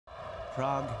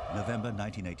Prague, November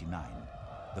 1989.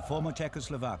 The former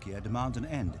Czechoslovakia demands an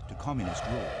end to communist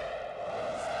rule.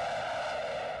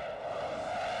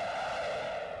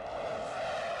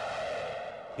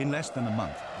 In less than a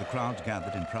month, the crowds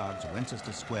gathered in Prague's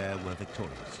Wenceslas Square were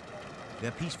victorious.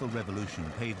 Their peaceful revolution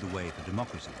paved the way for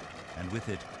democracy, and with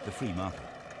it, the free market.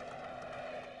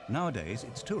 Nowadays,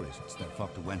 it's tourists that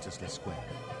flock to Wenceslas Square.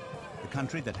 The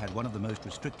country that had one of the most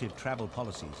restrictive travel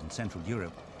policies in Central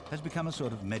Europe has become a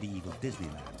sort of medieval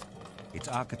Disneyland. Its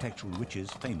architectural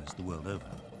riches famous the world over.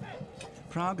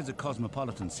 Prague is a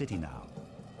cosmopolitan city now.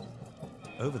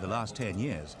 Over the last 10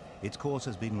 years, its course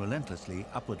has been relentlessly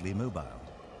upwardly mobile.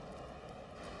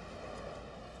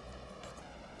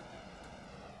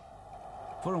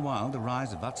 For a while, the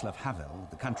rise of Vaclav Havel,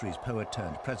 the country's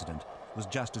poet-turned-president, was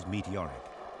just as meteoric.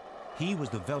 He was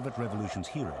the Velvet Revolution's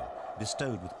hero,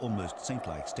 bestowed with almost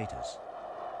saint-like status.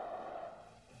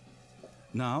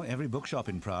 Now, every bookshop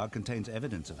in Prague contains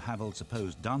evidence of Havel's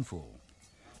supposed downfall.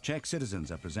 Czech citizens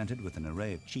are presented with an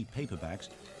array of cheap paperbacks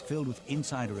filled with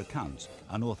insider accounts,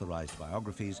 unauthorized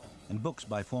biographies, and books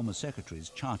by former secretaries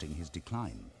charting his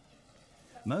decline.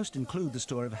 Most include the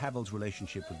story of Havel's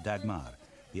relationship with Dagmar,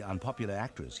 the unpopular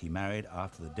actress he married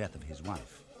after the death of his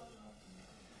wife.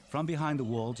 From behind the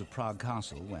walls of Prague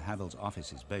Castle, where Havel's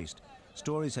office is based,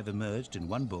 stories have emerged in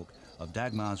one book of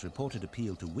Dagmar's reported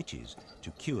appeal to witches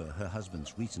to cure her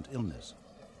husband's recent illness.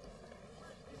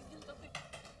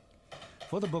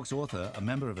 For the book's author, a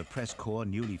member of a press corps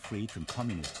newly freed from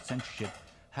communist censorship,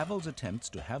 Havel's attempts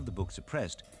to have the book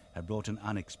suppressed have brought an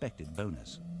unexpected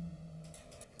bonus.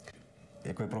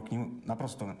 It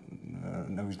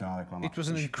was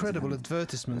an incredible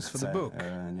advertisement for the book.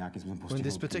 When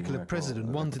this particular president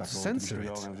wanted to censor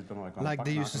it, like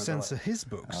they used to censor his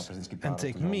books, and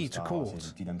take me to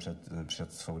court.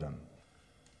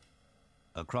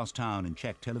 Across town in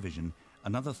Czech television,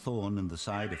 another thorn in the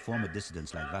side of former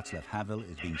dissidents like Václav Havel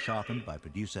is being sharpened by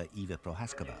producer Eva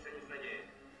Prohaskova.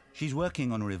 She's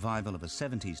working on a revival of a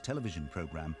 70s television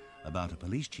program about a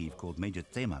police chief called Major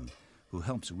Zeman, who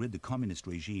helps rid the communist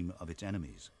regime of its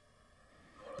enemies.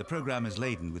 The program is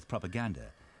laden with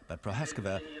propaganda, but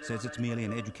Prohaskova says it's merely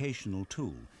an educational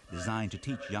tool designed to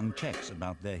teach young Czechs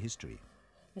about their history.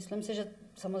 Major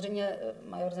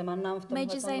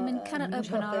Zeman cannot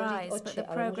open our eyes, but the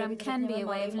program can be a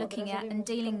way of looking at and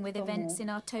dealing with events in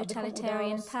our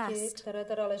totalitarian past.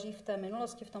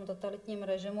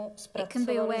 It can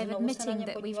be a way of admitting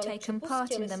that we've taken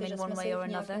part in them in one way or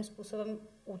another.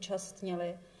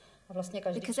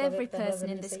 Because every person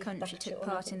in this country took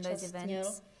part in those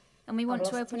events, and we want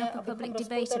to open up a public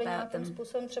debate about them. These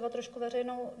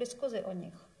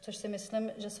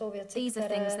are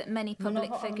things that many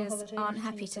public figures aren't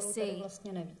happy to see.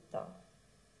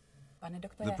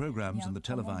 The programs and the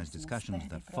televised discussions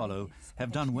that follow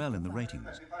have done well in the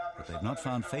ratings, but they've not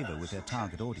found favor with their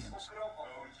target audience.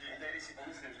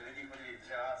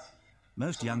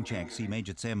 Most young Czechs see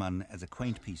Major Zeman as a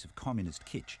quaint piece of communist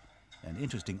kitsch, an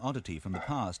interesting oddity from the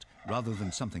past rather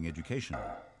than something educational.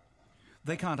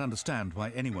 They can't understand why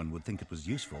anyone would think it was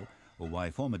useful or why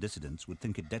former dissidents would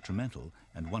think it detrimental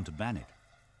and want to ban it.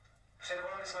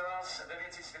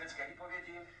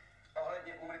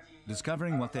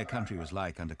 Discovering what their country was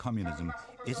like under communism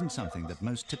isn't something that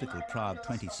most typical Prague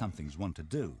 20-somethings want to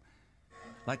do.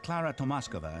 Like Klara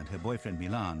Tomaskova and her boyfriend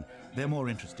Milan, they're more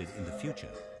interested in the future.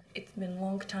 It's been a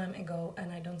long time ago,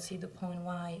 and I don't see the point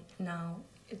why now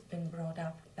it's been brought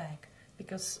up back,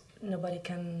 because nobody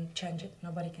can change it.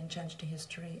 Nobody can change the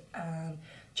history.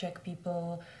 Czech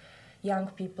people, young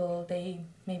people, they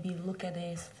maybe look at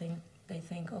this, they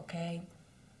think, okay,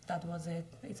 that was it.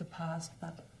 It's a past,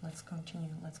 but let's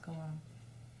continue. Let's go on.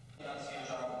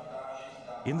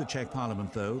 In the Czech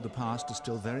parliament, though, the past is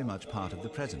still very much part of the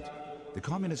present. The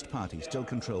Communist Party still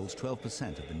controls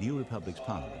 12% of the new republic's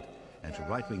parliament. And to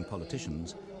right-wing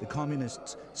politicians, the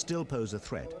communists still pose a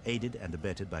threat, aided and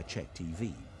abetted by Czech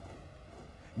TV.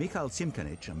 Michal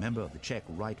Simkanic, a member of the Czech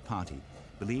Right Party,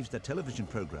 believes that television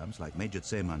programs like Major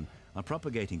Zeman are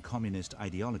propagating communist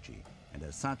ideology and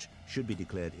as such should be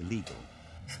declared illegal.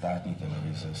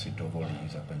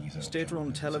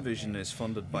 State-run television is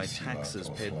funded by taxes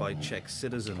paid by Czech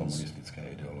citizens.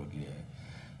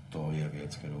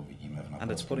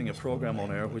 And it's putting a program on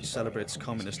air which celebrates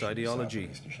communist ideology.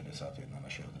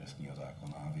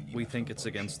 We think it's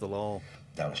against the law.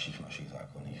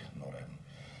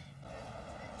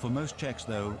 For most Czechs,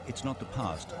 though, it's not the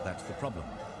past that's the problem.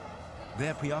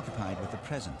 They're preoccupied with the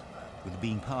present, with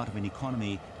being part of an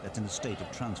economy that's in a state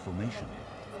of transformation.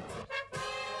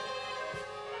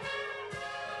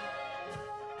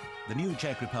 The new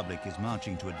Czech Republic is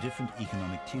marching to a different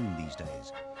economic tune these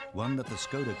days. one that the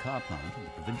Škoda car plant in the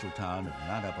provincial town of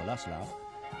Mladá Boleslav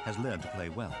has learned to play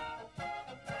well.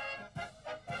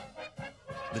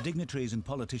 The dignitaries and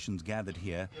politicians gathered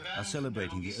here are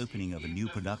celebrating the opening of a new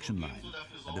production line,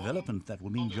 a development that will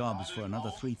mean jobs for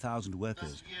another 3,000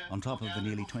 workers on top of the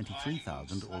nearly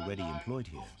 23,000 already employed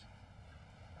here.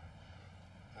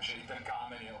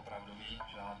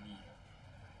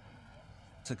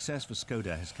 Success for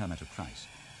Škoda has come at a price.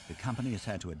 The company has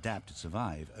had to adapt to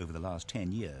survive over the last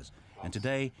 10 years, and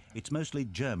today it's mostly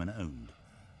German-owned.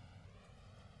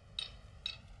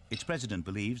 Its president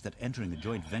believes that entering a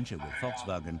joint venture with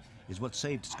Volkswagen is what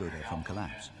saved Škoda from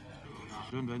collapse.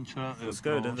 For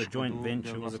Škoda, the joint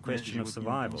venture was a question of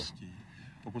survival.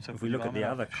 If we look at the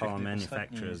other car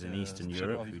manufacturers in Eastern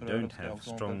Europe who don't have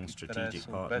strong strategic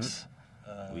partners,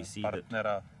 we see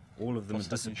that all of them are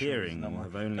disappearing or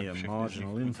have only a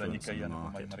marginal influence in the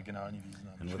market.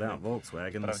 And without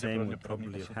Volkswagen, the same would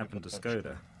probably have happened to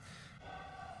Škoda.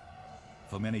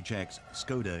 For many Czechs,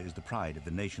 Škoda is the pride of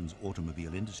the nation's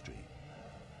automobile industry.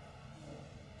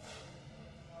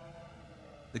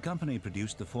 The company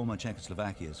produced the former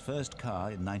Czechoslovakia's first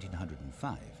car in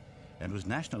 1905 and was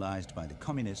nationalized by the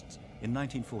communists in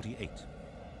 1948.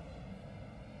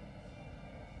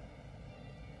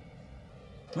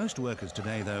 Most workers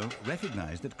today, though,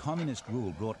 recognize that communist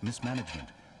rule brought mismanagement,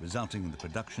 resulting in the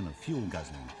production of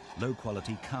fuel-guzzling,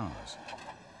 low-quality cars.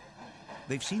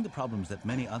 They've seen the problems that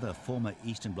many other former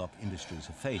Eastern Bloc industries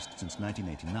have faced since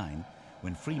 1989,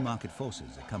 when free market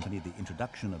forces accompanied the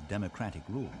introduction of democratic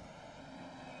rule.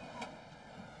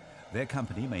 Their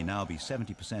company may now be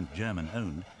 70%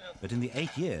 German-owned, but in the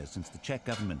 8 years since the Czech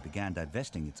government began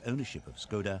divesting its ownership of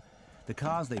Škoda, the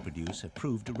cars they produce have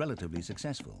proved relatively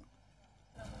successful.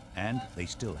 And they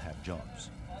still have jobs.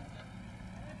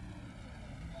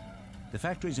 The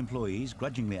factory's employees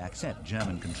grudgingly accept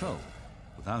German control.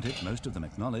 Without it, most of them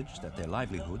acknowledge that their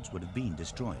livelihoods would have been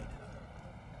destroyed.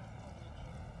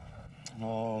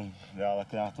 Even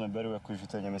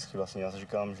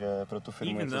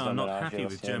though I'm not happy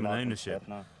with German ownership,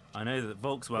 I know that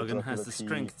Volkswagen has the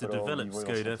strength to develop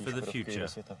Škoda for the future.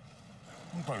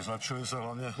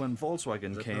 When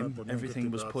Volkswagen came,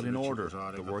 everything was put in order,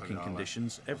 the working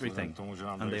conditions, everything,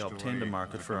 and they obtained a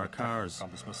market for our cars.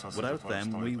 Without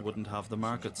them, we wouldn't have the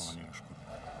markets.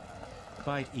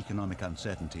 Despite economic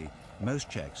uncertainty, most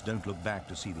Czechs don't look back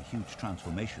to see the huge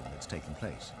transformation that's taken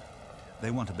place. They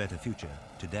want a better future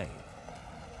today.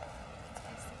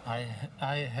 I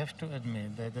have to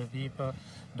admit that the people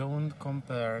don't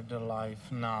compare the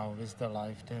life now with the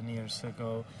life 10 years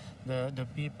ago. The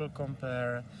people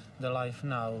compare the life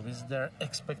now with their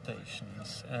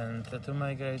expectations. And to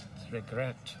my great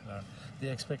regret, the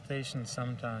expectations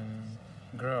sometimes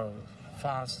grow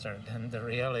faster than the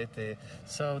reality.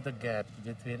 So the gap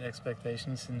between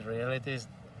expectations and reality is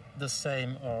the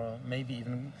same or maybe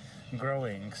even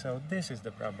growing. So this is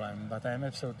the problem, but I'm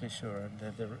absolutely sure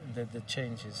that the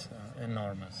change is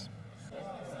enormous.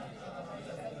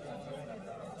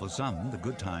 For some, the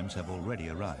good times have already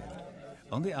arrived.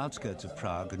 On the outskirts of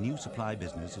Prague, a new supply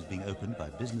business is being opened by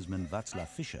businessman Václav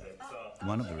Fischer,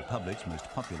 one of the Republic's most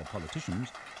popular politicians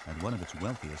and one of its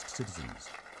wealthiest citizens.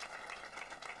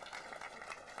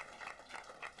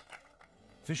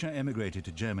 Fischer emigrated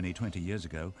to Germany 20 years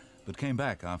ago, but came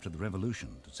back after the revolution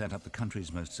to set up the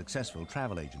country's most successful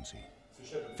travel agency,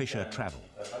 Fischer Travel.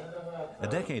 A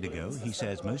decade ago, he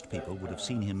says most people would have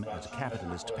seen him as a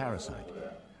capitalist parasite.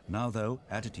 Now, though,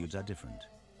 attitudes are different.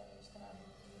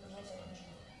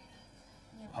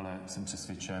 I'm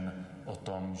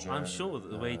sure that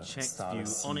the way Czechs view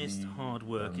honest, hard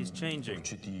work is changing.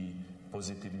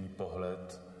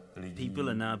 People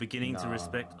are now beginning to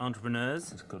respect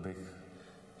entrepreneurs,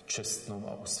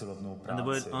 and the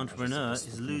word entrepreneur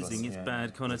is losing its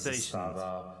bad connotations.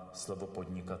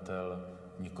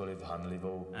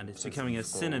 And it's becoming a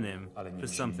synonym for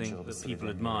something that people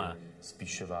admire.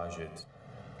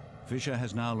 Fischer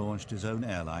has now launched his own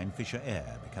airline, Fischer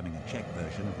Air, becoming a Czech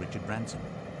version of Richard Branson.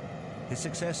 His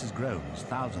success has grown as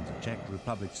thousands of Czech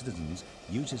Republic citizens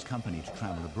use his company to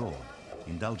travel abroad,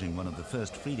 indulging one of the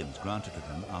first freedoms granted to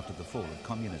them after the fall of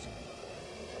communism.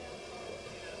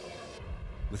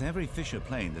 With every Fischer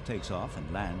plane that takes off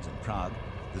and lands in Prague,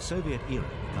 the Soviet era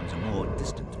becomes a more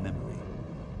distant memory.